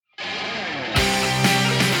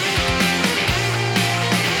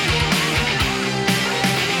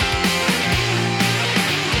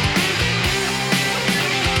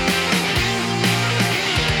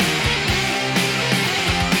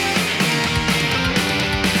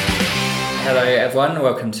Hello everyone,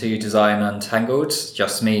 welcome to Design Untangled.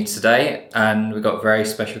 Just me today, and we've got a very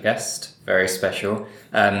special guest, very special,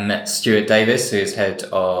 Stuart Davis, who is Head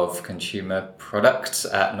of Consumer Product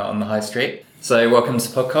at Not on the High Street. So welcome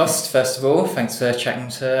to the podcast, first of all. Thanks for chatting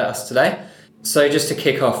to us today. So just to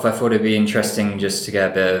kick off, I thought it'd be interesting just to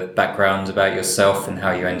get a bit of background about yourself and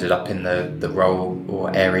how you ended up in the role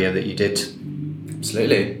or area that you did.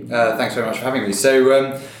 Absolutely. Thanks very much for having me.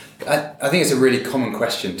 So I think it's a really common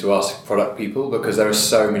question to ask product people because there are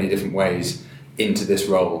so many different ways into this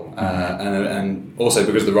role, and also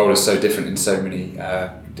because the role is so different in so many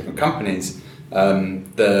different companies,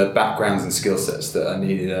 the backgrounds and skill sets that are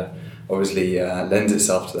needed obviously lends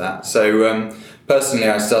itself to that. So personally,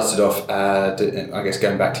 I started off, I guess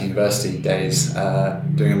going back to university days,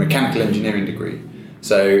 doing a mechanical engineering degree.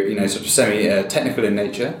 So, sort of semi-technical in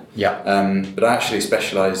nature. Yeah. But I actually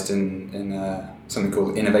specialised in something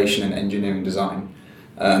called innovation and engineering design.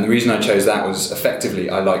 And the reason I chose that was effectively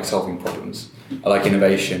I like solving problems. I like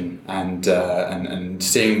innovation and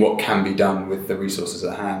seeing what can be done with the resources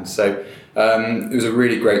at hand. So it was a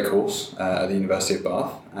really great course at the University of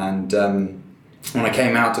Bath. And when I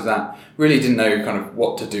came out of that, really didn't know kind of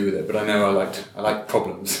what to do with it, but I know I liked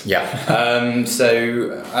problems. Yeah.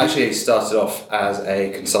 So I actually started off as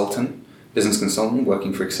a consultant, business consultant,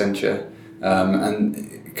 working for Accenture,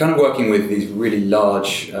 and kind of working with these really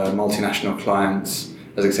large multinational clients,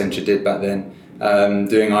 as Accenture did back then,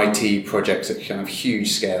 doing IT projects at kind of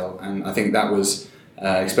huge scale. And I think that was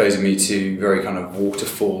exposing me to very kind of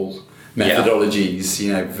waterfall methodologies,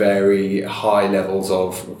 very high levels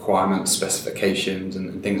of requirements, specifications,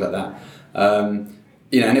 and things like that. And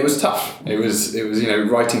it was tough. It was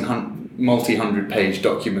writing multi-hundred-page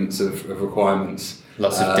documents of requirements.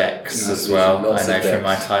 Lots of decks as well. I know from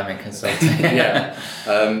my time in consulting. Yeah,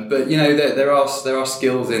 but there are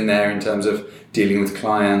skills in there in terms of dealing with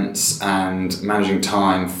clients and managing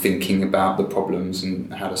time, thinking about the problems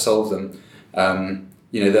and how to solve them.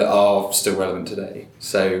 That are still relevant today.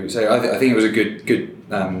 So I think it was a good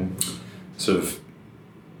sort of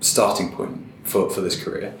starting point for this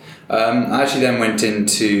career. I actually then went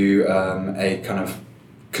into a kind of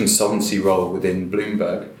consultancy role within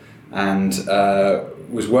Bloomberg and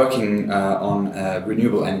was working on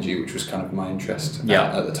renewable energy, which was kind of my interest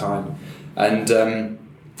at the time. And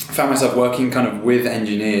found myself working kind of with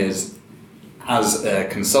engineers as a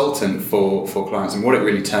consultant for clients. And what it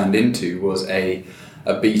really turned into was a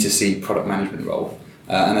B2C product management role.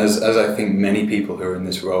 And as I think many people who are in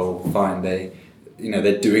this role find, they're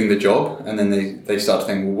doing the job and then they start to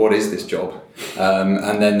think, well, what is this job?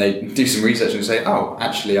 And then they do some research and say, oh,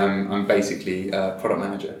 actually I'm basically a product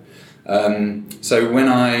manager. So when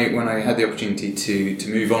I had the opportunity to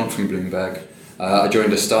move on from Bloomberg, I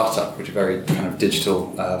joined a startup, which is a very kind of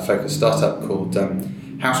digital focused startup called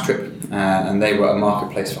Housetrip, and they were a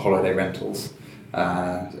marketplace for holiday rentals.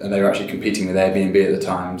 And they were actually competing with Airbnb at the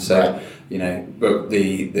time. So, but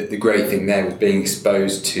the great thing there was being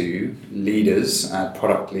exposed to leaders,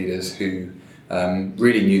 product leaders who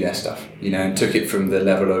really knew their stuff, and took it from the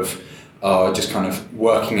level of just kind of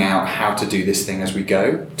working out how to do this thing as we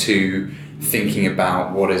go to thinking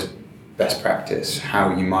about what is best practice,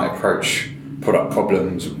 how you might approach product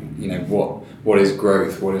problems, what is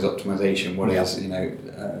growth, what is optimization, what is,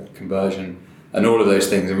 conversion. And all of those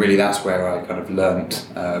things, and really that's where I kind of learnt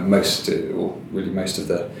most of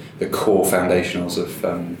the core foundationals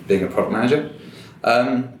of being a product manager.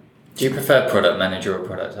 Do you prefer product manager or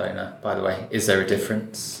product owner, by the way? Is there a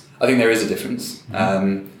difference? I think there is a difference.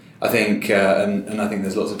 I think, and I think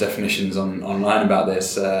there's lots of definitions online about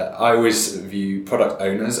this. I always view product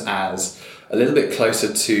owners as a little bit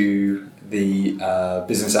closer to the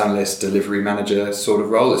business analyst, delivery manager sort of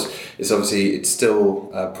role. It's still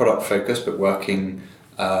product focused, but working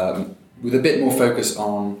with a bit more focus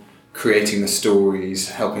on creating the stories,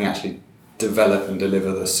 helping actually develop and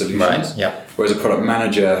deliver the solutions. Right. Yeah. Whereas a product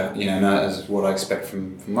manager, as what I expect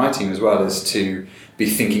from my team as well, is to be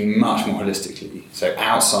thinking much more holistically. So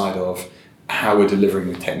outside of how we're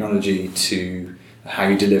delivering the technology to how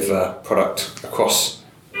you deliver product across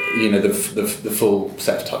the full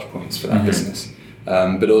set of touch points for that business,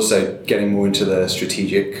 but also getting more into the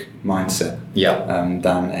strategic mindset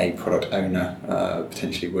than a product owner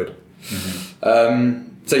potentially would.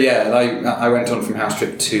 I went on from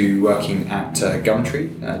Housetrip to working at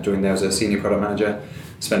Gumtree. Joined there as a senior product manager.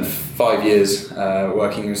 Spent 5 years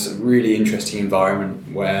working in a really interesting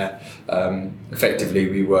environment where effectively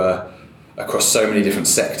we were across so many different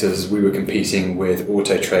sectors. We were competing with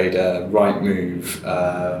Auto Trader, Rightmove,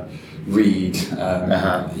 Reed,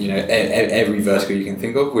 every vertical you can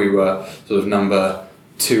think of. We were sort of number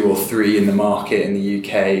 2 or 3 in the market in the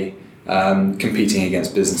UK competing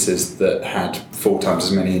against businesses that had 4 times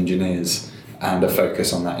as many engineers and a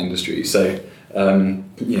focus on that industry. So,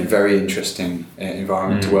 very interesting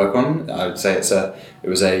environment to work on. I would say it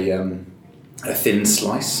was a thin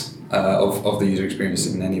slice of the user experience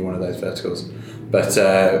in any one of those verticals. But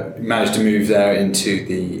managed to move there into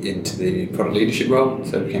the product leadership role,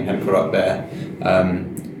 so became head of product there.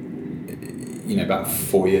 About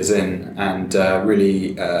 4 years in, and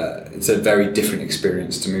really, it's a very different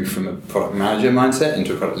experience to move from a product manager mindset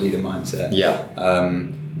into a product leader mindset. Yeah.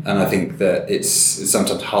 And I think that it's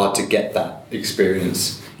sometimes hard to get that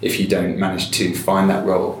experience if you don't manage to find that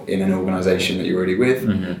role in an organisation that you're already with.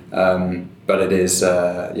 Mm-hmm. But it is,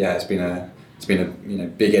 it's been a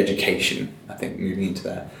big education, I think, moving into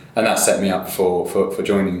that, and that set me up for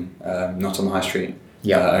joining Not on the High Street.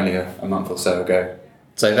 Only a month or so ago.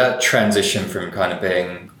 So that transition from kind of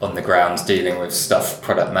being on the ground dealing with stuff,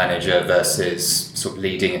 product manager versus sort of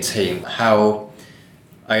leading a team, how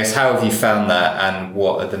have you found that, and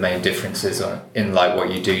what are the main differences in like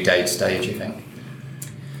what you do day to day, do you think?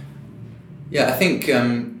 Yeah, I think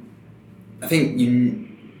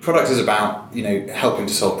product is about helping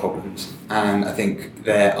to solve problems, and I think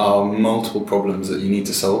there are multiple problems that you need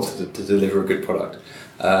to solve to deliver a good product.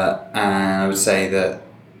 And I would say that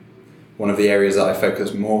one of the areas that I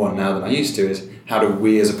focus more on now than I used to is how do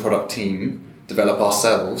we as a product team develop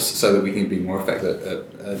ourselves so that we can be more effective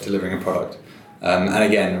at delivering a product. And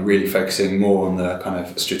again, really focusing more on the kind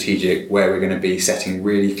of strategic, where we're going to be setting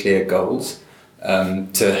really clear goals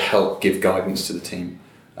to help give guidance to the team.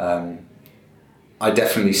 I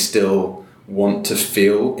definitely still want to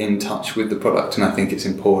feel in touch with the product, and I think it's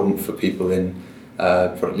important for people in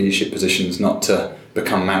product leadership positions not to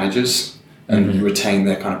become managers and retain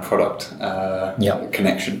their kind of product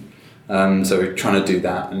connection. So we're trying to do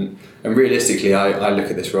that, and realistically I look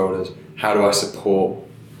at this role as how do I support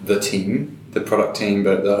the team, the product team,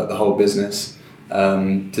 but the whole business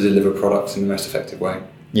to deliver products in the most effective way.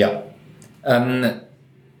 Yeah.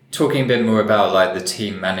 Talking a bit more about like the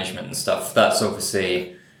team management and stuff, that's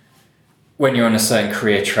obviously when you're on a certain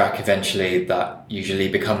career track, eventually that usually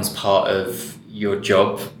becomes part of your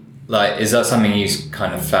job. Like, is that something you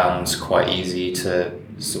kind of found quite easy to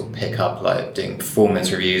sort of pick up, like doing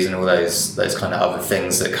performance reviews and all those kind of other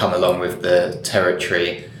things that come along with the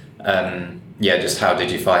territory? Just how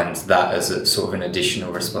did you find that as a sort of an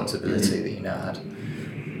additional responsibility that you now had?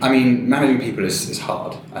 I mean, managing people is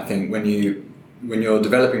hard. I think when you're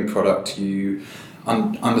developing product, you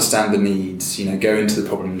understand the needs, go into the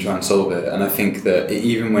problem and try and solve it. And I think that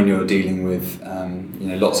even when you're dealing with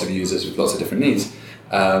lots of users with lots of different needs,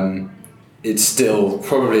 it's still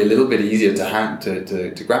probably a little bit easier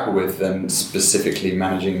to grapple with than specifically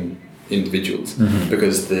managing individuals,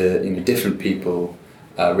 because the different people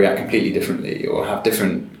react completely differently or have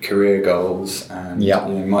different career goals, and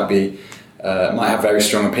might have very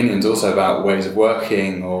strong opinions also about ways of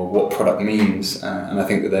working or what product means. And I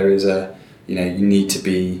think that there is you need to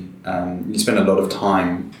be you spend a lot of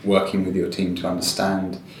time working with your team to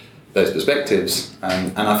understand those perspectives,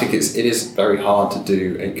 and I think it is very hard to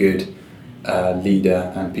do a good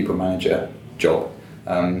leader and people manager job.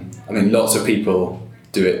 I mean, lots of people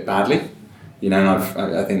do it badly, and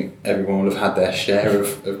I think everyone will have had their share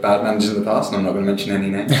of bad managers in the past, and I'm not going to mention any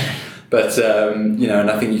names. But and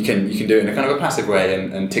I think you can do it in a kind of a passive way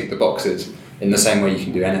and tick the boxes in the same way you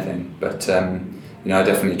can do anything. But I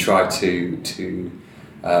definitely try to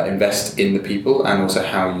invest in the people and also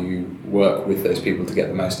how you work with those people to get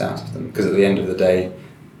the most out of them. Because at the end of the day,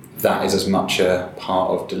 that is as much a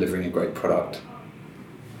part of delivering a great product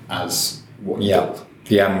as what you build.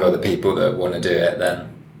 If you haven't got the people that want to do it,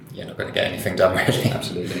 then you're not going to get anything done, really.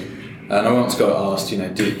 Absolutely. And I once got asked, do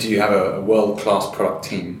you have a world-class product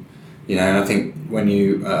team? And I think when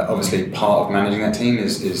you obviously part of managing that team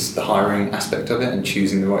is the hiring aspect of it and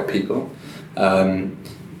choosing the right people.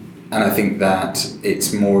 And I think that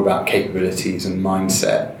it's more about capabilities and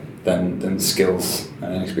mindset than skills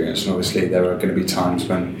and experience. And obviously there are going to be times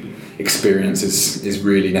when experience is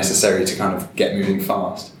really necessary to kind of get moving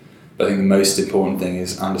fast. But I think the most important thing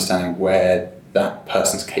is understanding where that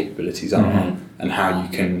person's capabilities are and how you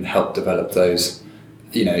can help develop those.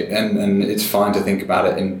 And it's fine to think about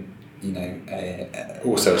it in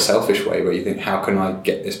also a selfish way, where you think, how can I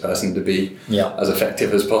get this person to be as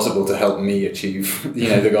effective as possible to help me achieve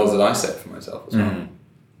the goals that I set for myself as well.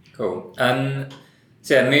 Cool.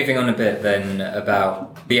 So moving on a bit then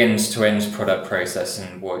about the end-to-end product process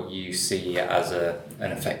and what you see as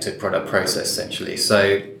an effective product process essentially.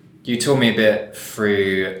 So you talk me a bit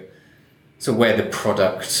through where the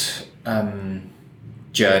product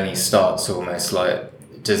journey starts, almost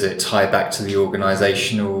like does it tie back to the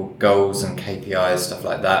organisational goals and KPIs, stuff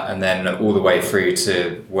like that, and then all the way through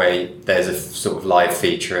to where there's a sort of live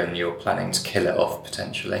feature and you're planning to kill it off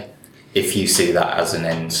potentially, if you see that as an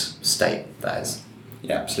end state, that is.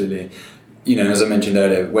 Yeah, absolutely. As I mentioned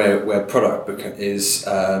earlier, where product is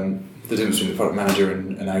the difference between the product manager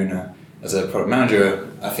and owner. As a product manager,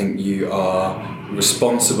 I think you are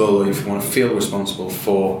responsible, or if you want to feel responsible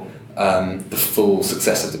for the full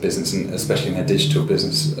success of the business, and especially in a digital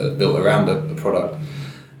business built around a product.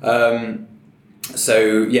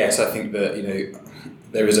 So yes, I think that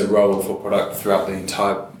there is a role for product throughout the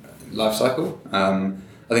entire life cycle.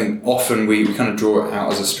 I think often we kind of draw it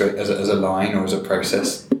out as a line or as a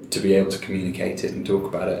process to be able to communicate it and talk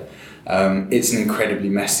about it. It's an incredibly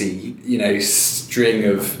messy, string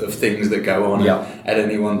of things that go on. Yeah. At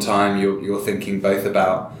any one time, you're thinking both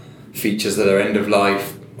about features that are end of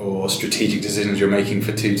life or strategic decisions you're making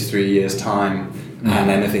for 2 to 3 years' time, and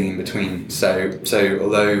anything in between. So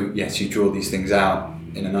although yes, you draw these things out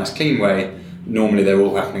in a nice, clean way, normally they're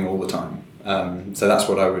all happening all the time. So that's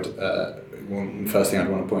what I would first thing I'd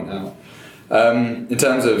want to point out. In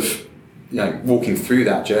terms of walking through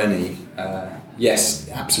that journey. Yes,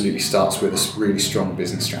 absolutely starts with a really strong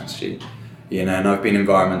business strategy. And I've been in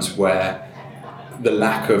environments where the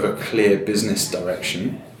lack of a clear business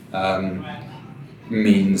direction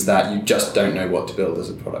means that you just don't know what to build as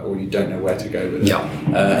a product, or you don't know where to go with it. Yeah.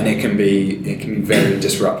 And it can be very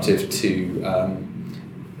disruptive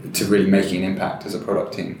to really making an impact as a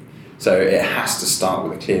product team. So it has to start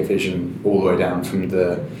with a clear vision all the way down from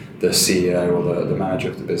the CEO or the manager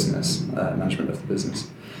of the business, management of the business.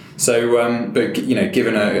 So, but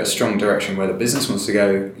given a strong direction where the business wants to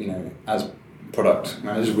go, as product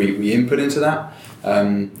managers, we input into that.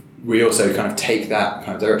 We also kind of take that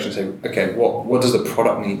kind of direction and say, okay, what does the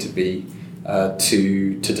product need to be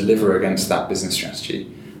to deliver against that business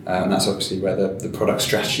strategy? And that's obviously where the product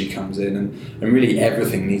strategy comes in, and really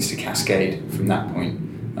everything needs to cascade from that point.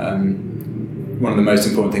 One of the most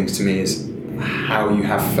important things to me is how you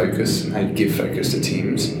have focus and how you give focus to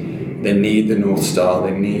teams. They need the North Star,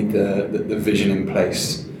 they need the vision in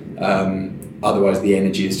place. Otherwise the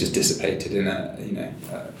energy is just dissipated in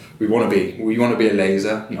we want to be a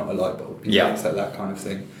laser, not a light bulb. Yeah. It's like that kind of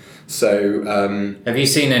thing. So have you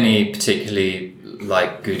seen any particularly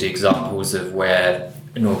good examples of where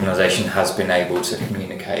an organisation has been able to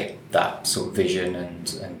communicate that sort of vision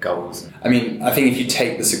and goals? I mean, I think if you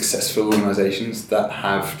take the successful organisations that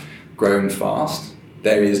have grown fast,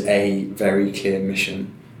 there is a very clear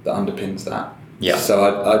mission that underpins that. Yeah.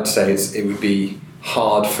 So I'd say it would be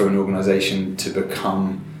hard for an organisation to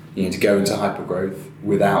become, to go into hypergrowth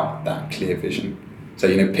without that clear vision. So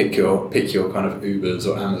pick your kind of Ubers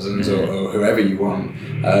or Amazons or whoever you want.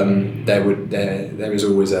 There is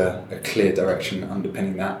always a clear direction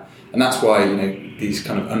underpinning that, and that's why these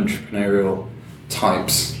kind of entrepreneurial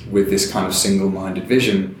types with this kind of single-minded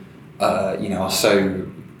vision, are so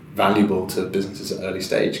valuable to businesses at early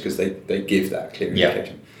stage, because they give that clear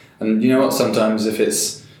indication. And you know what? Sometimes if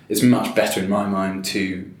it's much better in my mind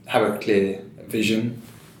to have a clear vision,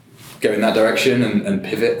 go in that direction and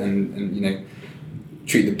pivot and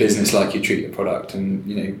treat the business like you treat the product, and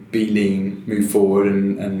be lean, move forward,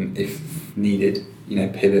 and if needed,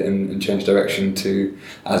 pivot and change direction to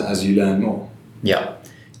as you learn more. Yeah.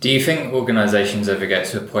 Do you think organisations ever get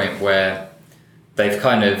to a point where they've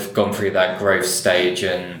kind of gone through that growth stage,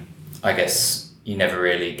 and I guess you never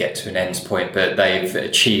really get to an end point, but they've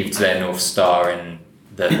achieved their North Star and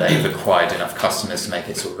that they've acquired enough customers to make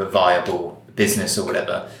it sort of a viable business or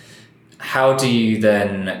whatever? How do you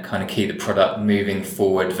then kind of keep the product moving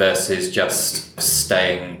forward versus just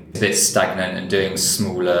staying a bit stagnant and doing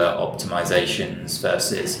smaller optimizations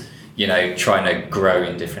versus, trying to grow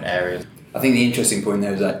in different areas? I think the interesting point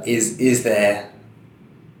there is that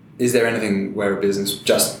is there anything where a business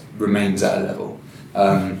just remains at a level?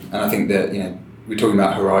 And I think that, we're talking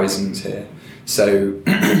about horizons here. So,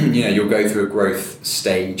 you'll go through a growth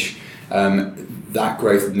stage. That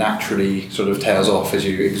growth naturally sort of tails off as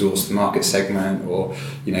you exhaust the market segment, or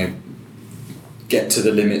get to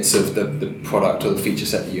the limits of the product or the feature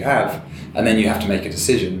set that you have, and then you have to make a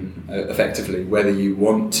decision effectively whether you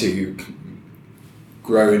want to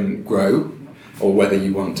grow or whether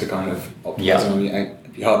you want to kind of optimize.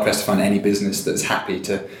 It'd be hard pressed to find any business that's happy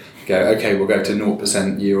to go, okay, we'll go to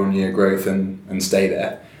 0% year-on-year growth and stay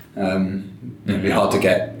there. It'd be hard to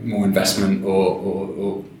get more investment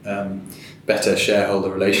or better shareholder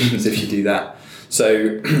relations if you do that.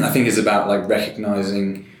 So I think it's about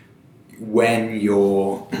recognizing when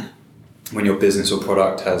your business or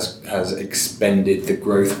product has expended the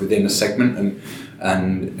growth within a segment,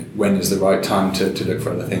 and when is the right time to look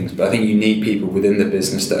for other things. But I think you need people within the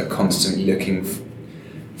business that are constantly looking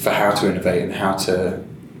for how to innovate and how to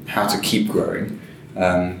keep growing,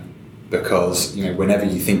 because whenever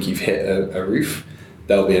you think you've hit a roof,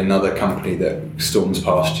 there'll be another company that storms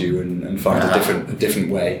past you and finds a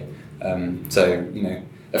different way. So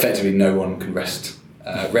effectively no one can rest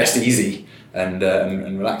easy and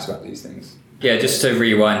relax about these things. Yeah, just to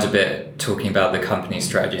rewind a bit, talking about the company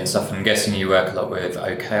strategy and stuff, I'm guessing you work a lot with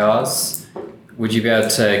OKRs. Would you be able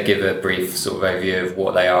to give a brief sort of overview of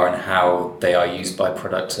what they are and how they are used by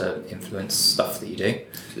product to influence stuff that you do?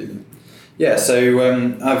 Absolutely. Yeah, so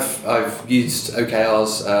I've used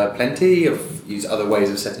OKRs plenty. I've used other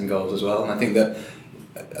ways of setting goals as well, and I think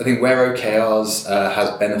where OKRs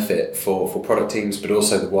has benefit for product teams, but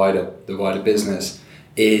also the wider business,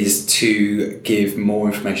 is to give more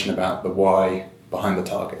information about the why behind the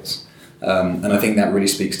targets. And I think that really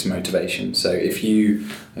speaks to motivation. So if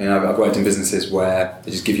I've worked in businesses where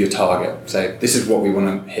they just give you a target, say this is what we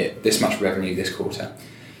want to hit, this much revenue this quarter,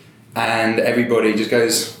 and everybody just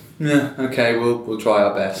goes, yeah, okay, we'll try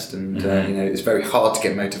our best, and it's very hard to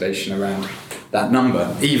get motivation around that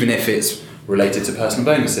number, even if it's related to personal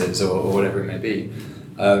bonuses or whatever it may be.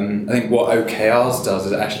 I think what OKRs does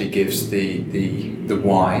is it actually gives the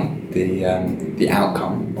why, the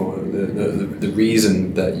outcome, or the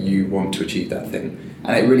reason that you want to achieve that thing,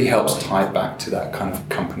 and it really helps tie it back to that kind of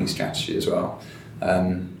company strategy as well.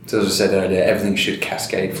 So as I said earlier, everything should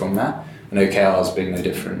cascade from that, and OKRs being no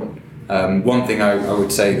different. One thing I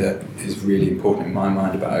would say that is really important in my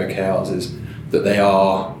mind about OKRs is that they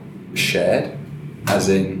are shared, as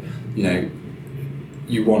in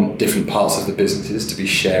you want different parts of the businesses to be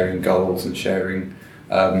sharing goals and sharing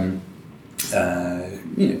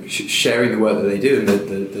sharing the work that they do and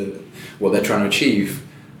the what they're trying to achieve.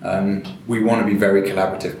 We want to be very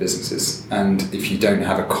collaborative businesses, and if you don't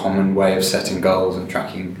have a common way of setting goals and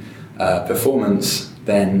tracking performance,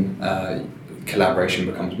 then collaboration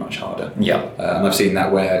becomes much harder. Yeah. And I've seen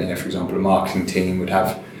that where, for example, a marketing team would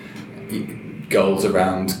have goals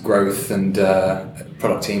around growth, and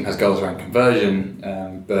product team has goals around conversion,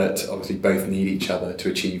 but obviously both need each other to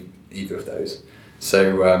achieve either of those.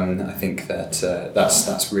 So I think that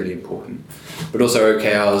that's really important. But also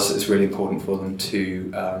OKRs, it's really important for them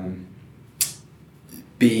to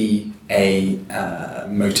be a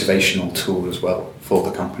motivational tool as well for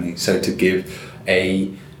the company. So to give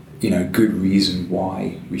a good reason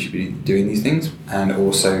why we should be doing these things, and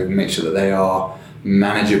also make sure that they are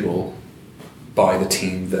manageable by the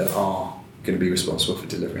team that are going to be responsible for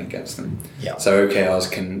delivering against them. Yeah. So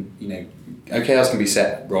OKRs can be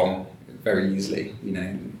set wrong very easily.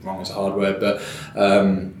 Wrong is a hard word, but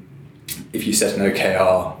if you set an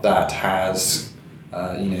OKR that has,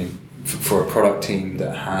 for a product team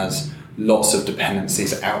that has lots of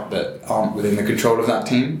dependencies out that aren't within the control of that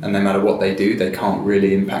team, and no matter what they do, they can't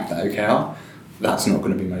really impact that OKR, that's not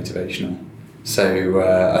going to be motivational. So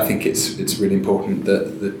I think it's really important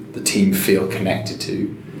that the team feel connected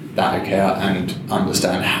to that OKR and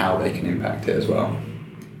understand how they can impact it as well.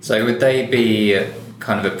 So would they be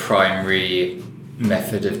kind of a primary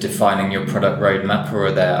method of defining your product roadmap, or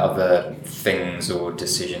are there other things or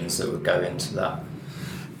decisions that would go into that?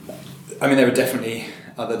 I mean, there are definitely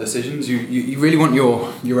other decisions. You really want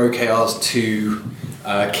your OKRs to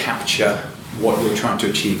capture what you're trying to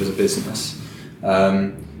achieve as a business.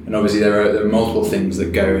 And obviously there are multiple things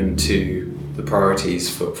that go into the priorities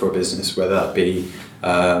for a business, whether that be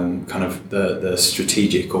kind of the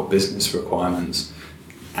strategic or business requirements,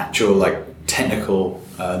 actual technical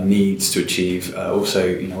needs to achieve.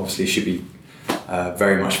 Also, obviously should be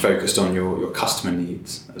very much focused on your customer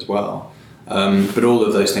needs as well. But all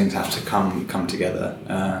of those things have to come together,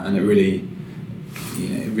 and it really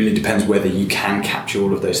depends whether you can capture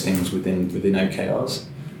all of those things within OKRs.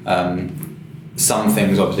 Some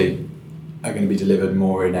things obviously are going to be delivered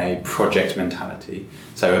more in a project mentality,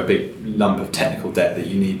 so a big lump of technical debt that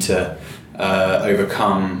you need to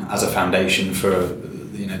overcome as a foundation for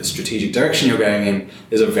the strategic direction you're going in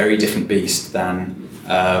is a very different beast than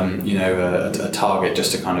a target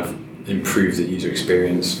just to kind of improve the user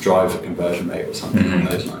experience, drive a conversion rate or something along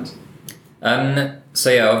those lines. So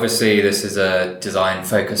yeah, obviously this is a design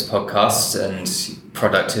focused podcast, and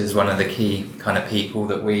product is one of the key kind of people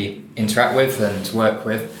that we interact with and work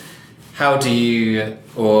with. How do you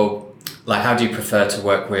prefer to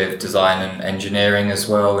work with design and engineering as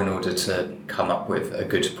well in order to come up with a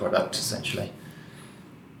good product, essentially?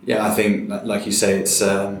 Yeah, I think, like you say, it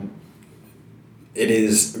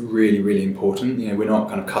is really, really important. We're not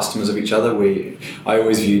kind of customers of each other. I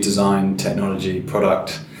always view design, technology,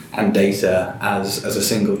 product, and data as a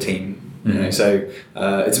single team. You know, so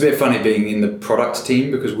it's a bit funny being in the product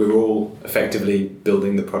team because we're all effectively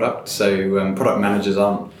building the product. So product managers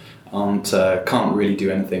can't really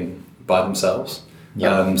do anything by themselves.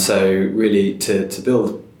 Yeah. So really to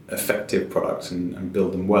build effective products and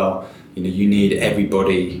build them well, you know, you need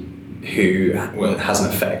everybody who has an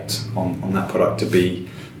effect on that product to be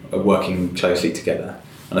working closely together.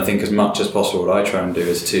 And I think as much as possible, what I try and do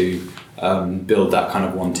is to build that kind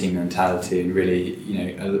of one team mentality and really, you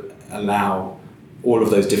know, allow all of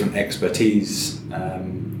those different expertise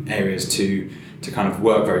areas to kind of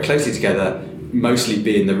work very closely together, mostly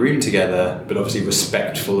be in the room together, but obviously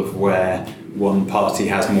respectful of where one party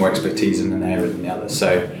has more expertise in an area than the other.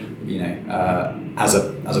 So, you know, as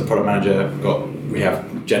a product manager, we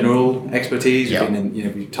have general expertise. Yeah.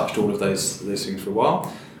 We've touched all of those things for a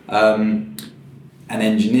while. An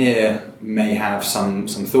engineer may have some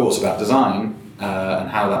thoughts about design and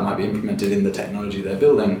how that might be implemented in the technology they're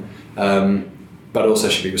building, but also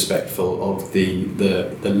should be respectful of the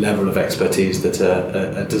level of expertise that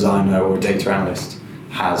a designer or a data analyst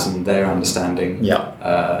has and their understanding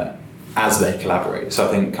as they collaborate. So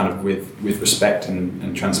I think kind of with respect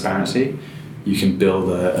and transparency, you can build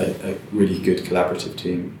a really good collaborative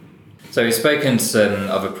team. So we've spoken to some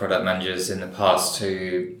other product managers in the past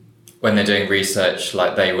who, when they're doing research,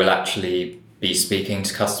 like they will actually be speaking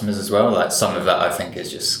to customers as well. Like some of that I think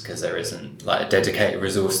is just because there isn't like a dedicated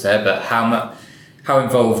resource there. But how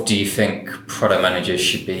involved do you think product managers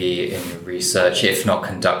should be in research, if not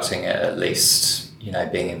conducting it, at least, you know,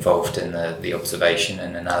 being involved in the observation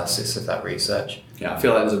and analysis of that research? Yeah, I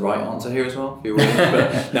feel like there's a right answer here as well.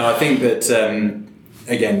 But no, I think that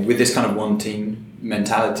again, with this kind of one team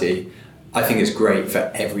mentality, I think it's great for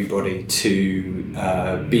everybody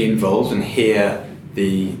to be involved and hear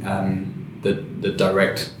the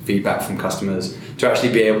direct feedback from customers, to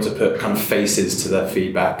actually be able to put kind of faces to that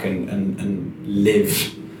feedback and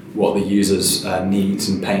live what the user's needs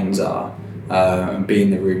and pains are, and be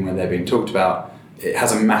in the room when they're being talked about. It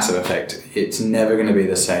has a massive effect. It's never going to be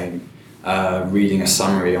the same reading a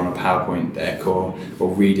summary on a PowerPoint deck or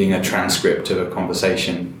reading a transcript of a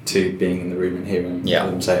conversation to being in the room and hearing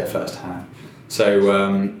them say it firsthand. So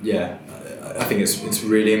I think it's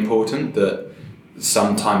really important that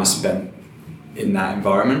some time is spent in that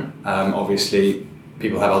environment. Obviously,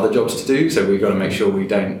 people have other jobs to do, so we've got to make sure we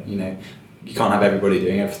don't, you know, you can't have everybody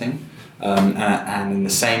doing everything. And in the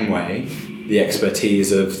same way, the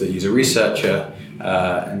expertise of the user researcher,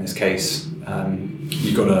 in this case,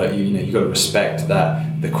 you've got to respect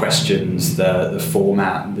that the questions, the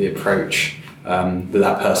format, the approach,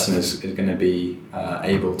 that person is going to be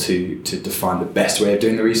able to define the best way of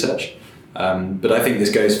doing the research. But I think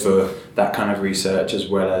this goes for that kind of research as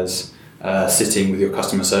well as sitting with your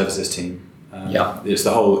customer services team. It's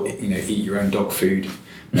the whole, you know, eat your own dog food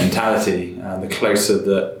mentality. The closer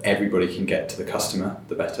that everybody can get to the customer,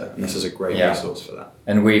 the better. And this is a great resource for that.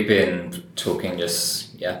 And we've been talking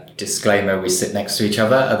disclaimer, we sit next to each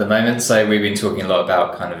other at the moment. So we've been talking a lot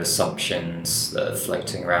about kind of assumptions that are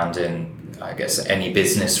floating around in, I guess, any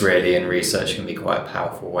business really, and research can be quite a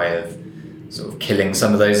powerful way of sort of killing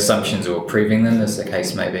some of those assumptions or proving them, as the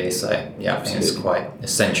case may be. So I think it's quite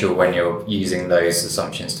essential when you're using those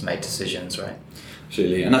assumptions to make decisions, right?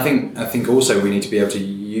 Absolutely. And I think also we need to be able to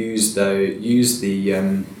use the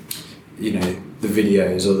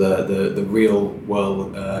videos or the real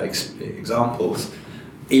world examples,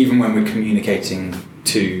 even when we're communicating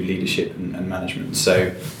to leadership and management.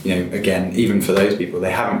 So, you know, again, even for those people,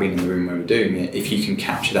 they haven't been in the room when we're doing it. If you can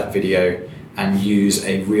capture that video and use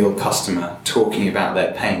a real customer talking about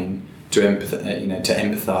their pain to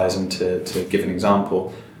empathize and to give an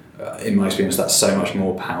example, in my experience, that's so much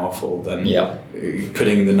more powerful than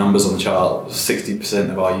putting the numbers on the chart.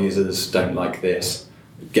 60% of our users don't like this.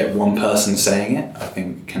 Get one person saying it, I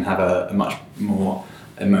think, can have a much more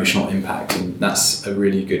emotional impact, and that's a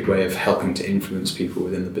really good way of helping to influence people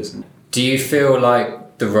within the business. Do you feel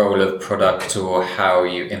like the role of product or how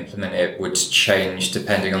you implement it would change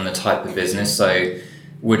depending on the type of business? So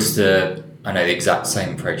I know the exact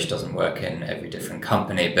same approach doesn't work in every different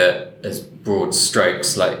company, but as broad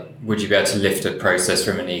strokes, like, would you be able to lift a process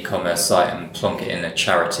from an e-commerce site and plonk it in a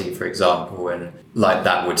charity, for example, and like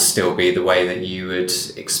that would still be the way that you would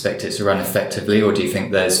expect it to run effectively? Or do you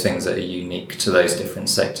think there's things that are unique to those different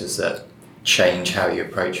sectors that change how you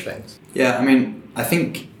approach things? Yeah, I mean, I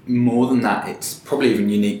think more than that, it's probably even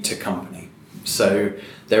unique to company. So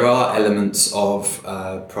there are elements of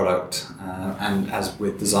product and as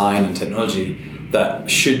with design and technology that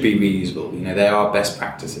should be reusable. You know, there are best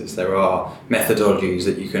practices, there are methodologies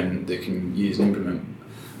that you can use and implement.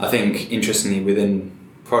 I think interestingly within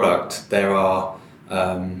product there are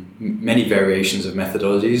many variations of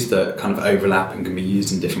methodologies that kind of overlap and can be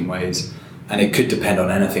used in different ways. And it could depend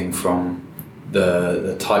on anything from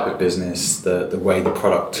the type of business, the way the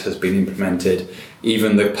product has been implemented,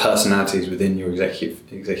 even the personalities within your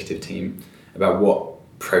executive team about what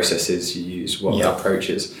processes you use, what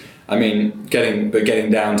approaches. I mean,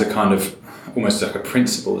 getting down to kind of almost like a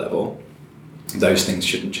principle level, those things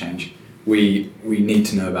shouldn't change. We need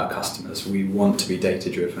to know about customers. We want to be data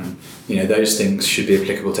driven. Those things should be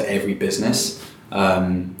applicable to every business.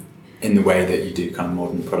 In the way that you do kind of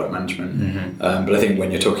modern product management. Mm-hmm. But I think when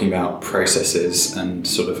you're talking about processes and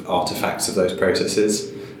sort of artifacts of those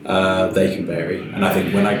processes, they can vary. And I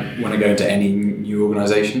think when I go into any new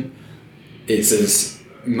organisation, it's as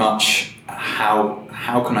much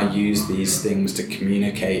how can I use these things to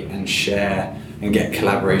communicate and share and get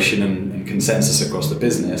collaboration and consensus across the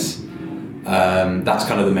business. That's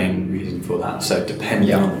kind of the main reason for that. So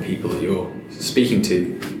depending on the people that you're speaking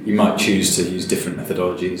to, you might choose to use different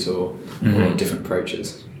methodologies or different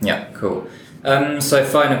approaches. Yeah, cool. So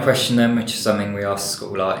final question then, which is something we ask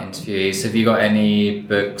all our interviewees. Have you got any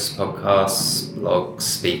books, podcasts, blogs,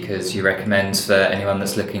 speakers you recommend for anyone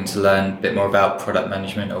that's looking to learn a bit more about product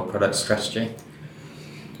management or product strategy?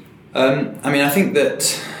 I think that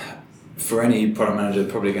for any product manager,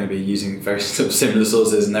 they're probably going to be using very sort of similar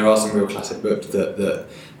sources, and there are some real classic books that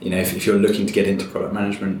if you're looking to get into product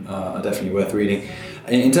management, are definitely worth reading.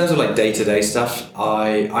 In terms of like day-to-day stuff,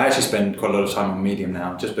 I actually spend quite a lot of time on Medium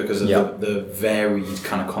now, just because of the varied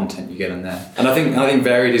kind of content you get in there. And I think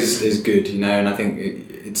varied is good, and I think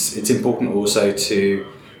it's important also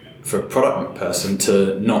for a product person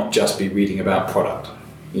to not just be reading about product.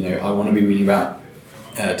 I want to be reading about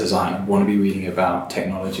design. I want to be reading about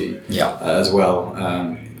technology as well.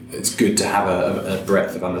 It's good to have a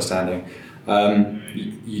breadth of understanding.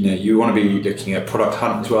 You want to be looking at Product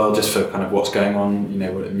Hunt as well, just for kind of what's going on,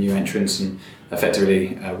 what new entrants and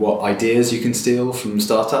effectively what ideas you can steal from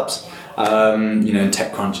startups, and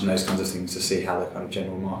TechCrunch and those kinds of things to see how the kind of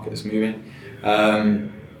general market is moving.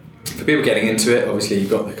 For people getting into it, obviously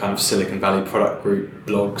you've got the kind of Silicon Valley Product Group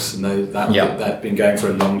blogs, and that's been going for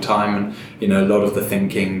a long time, and a lot of the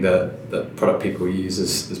thinking that product people use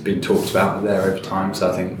has been talked about there over time. So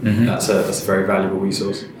I think that's a very valuable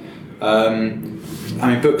resource.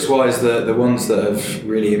 Books wise, the ones that have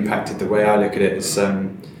really impacted the way I look at it is,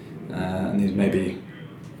 and these may be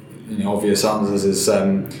obvious answers, is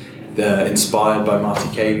the Inspired by Marty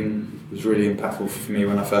Cagan was really impactful for me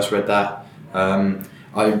when I first read that.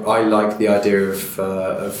 I like the idea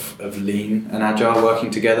of lean and agile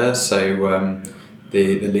working together. So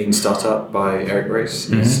the Lean Startup by Eric Ries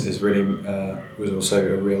is really was also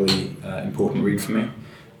a really important read for me.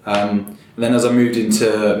 And then as I moved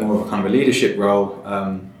into more of a kind of a leadership role,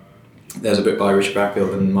 there's a book by Richard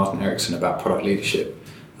Bradfield and Martin Erickson about product leadership,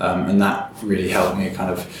 and that really helped me kind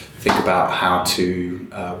of think about how to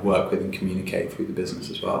work with and communicate through the business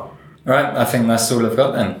as well. All right, I think that's all I've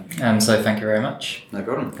got then. So thank you very much. No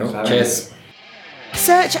problem. Cool. Cheers.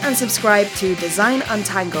 Search and subscribe to Design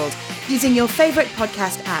Untangled using your favourite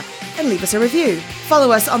podcast app and leave us a review.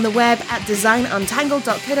 Follow us on the web at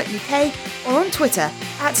designuntangled.co.uk or on Twitter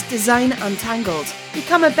at designuntangled.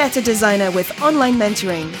 Become a better designer with online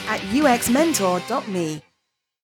mentoring at uxmentor.me.